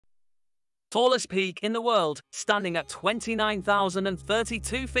Tallest peak in the world, standing at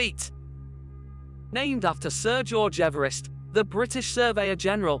 29,032 feet. Named after Sir George Everest, the British Surveyor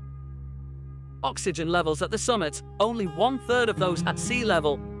General. Oxygen levels at the summit, only 1/3 of those at sea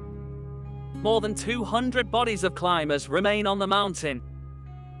level. More than 200 bodies of climbers remain on the mountain.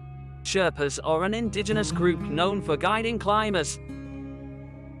 Sherpas are an indigenous group known for guiding climbers.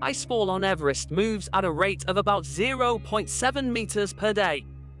 Icefall on Everest moves at a rate of about 0.7 meters per day.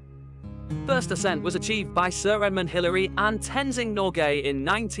 First ascent was achieved by Sir Edmund Hillary and Tenzing Norgay in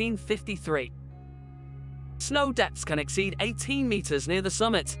 1953. Snow depths can exceed 18 meters near the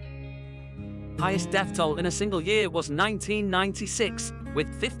summit. Highest death toll in a single year was 1996,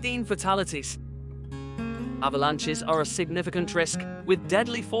 with 15 fatalities. Avalanches are a significant risk, with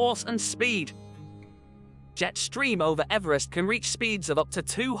deadly force and speed. Jet stream over Everest can reach speeds of up to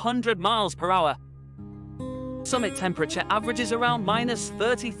 200 miles per hour. Summit temperature averages around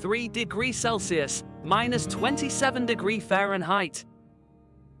 -33 degrees Celsius, -27 degrees Fahrenheit.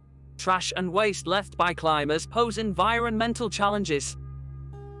 Trash and waste left by climbers pose environmental challenges.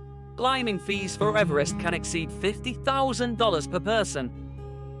 Climbing fees for Everest can exceed $50,000 per person.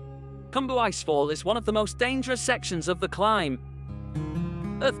 Khumbu Icefall is one of the most dangerous sections of the climb.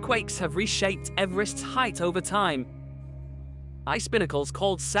 Earthquakes have reshaped Everest's height over time. Ice pinnacles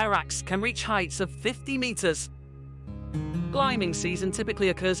called seracs can reach heights of 50 meters. Climbing season typically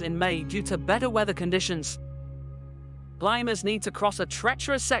occurs in May due to better weather conditions. Climbers need to cross a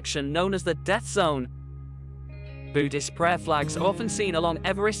treacherous section known as the Death Zone. Buddhist prayer flags are often seen along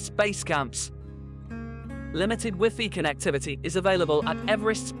Everest's base camps. Limited Wi-Fi connectivity is available at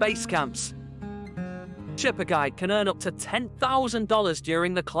Everest's base camps. Sherpa Guide can earn up to $10,000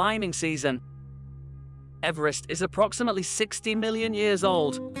 during the climbing season. Everest is approximately 60 million years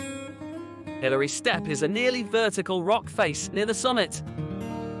old. Hillary Step is a nearly vertical rock face near the summit.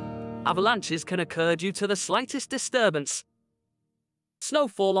 Avalanches can occur due to the slightest disturbance.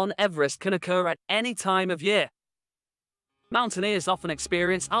 Snowfall on Everest can occur at any time of year. Mountaineers often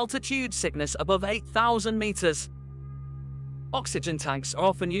experience altitude sickness above 8,000 meters. Oxygen tanks are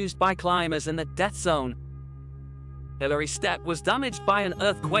often used by climbers in the Death Zone. Hillary Step was damaged by an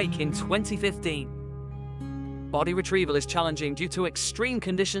earthquake in 2015. Body retrieval is challenging due to extreme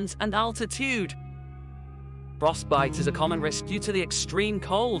conditions and altitude. Frostbite is a common risk due to the extreme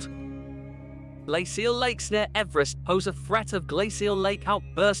cold. Glacial lakes near Everest pose a threat of glacial lake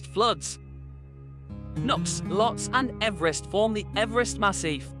outburst floods. Nooks, Lhotse, and Everest form the Everest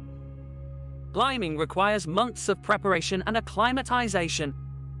Massif. Climbing requires months of preparation and acclimatization.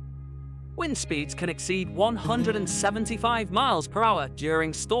 Wind speeds can exceed 175 miles per hour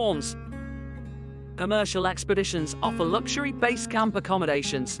during storms. Commercial expeditions offer luxury base camp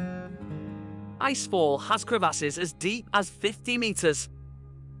accommodations. Icefall has crevasses as deep as 50 meters.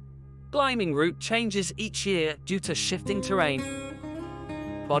 Climbing route changes each year due to shifting terrain.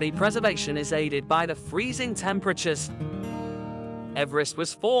 Body preservation is aided by the freezing temperatures. Everest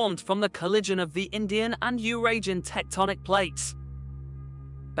was formed from the collision of the Indian and Eurasian tectonic plates.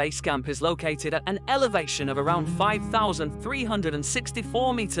 Base camp is located at an elevation of around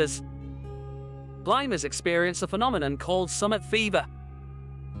 5,364 meters. Climbers experience a phenomenon called summit fever.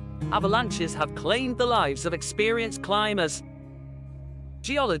 Avalanches have claimed the lives of experienced climbers.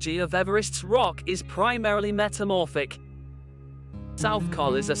 Geology of Everest's rock is primarily metamorphic. South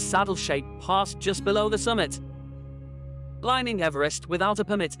Col is a saddle-shaped pass just below the summit. Climbing Everest without a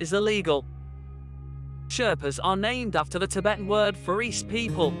permit is illegal. Sherpas are named after the Tibetan word for East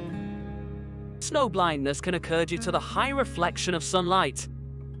people. Snow blindness can occur due to the high reflection of sunlight.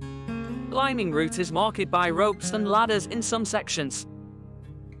 Climbing route is marked by ropes and ladders in some sections.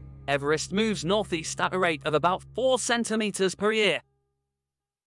 Everest moves northeast at a rate of about 4 centimeters per year.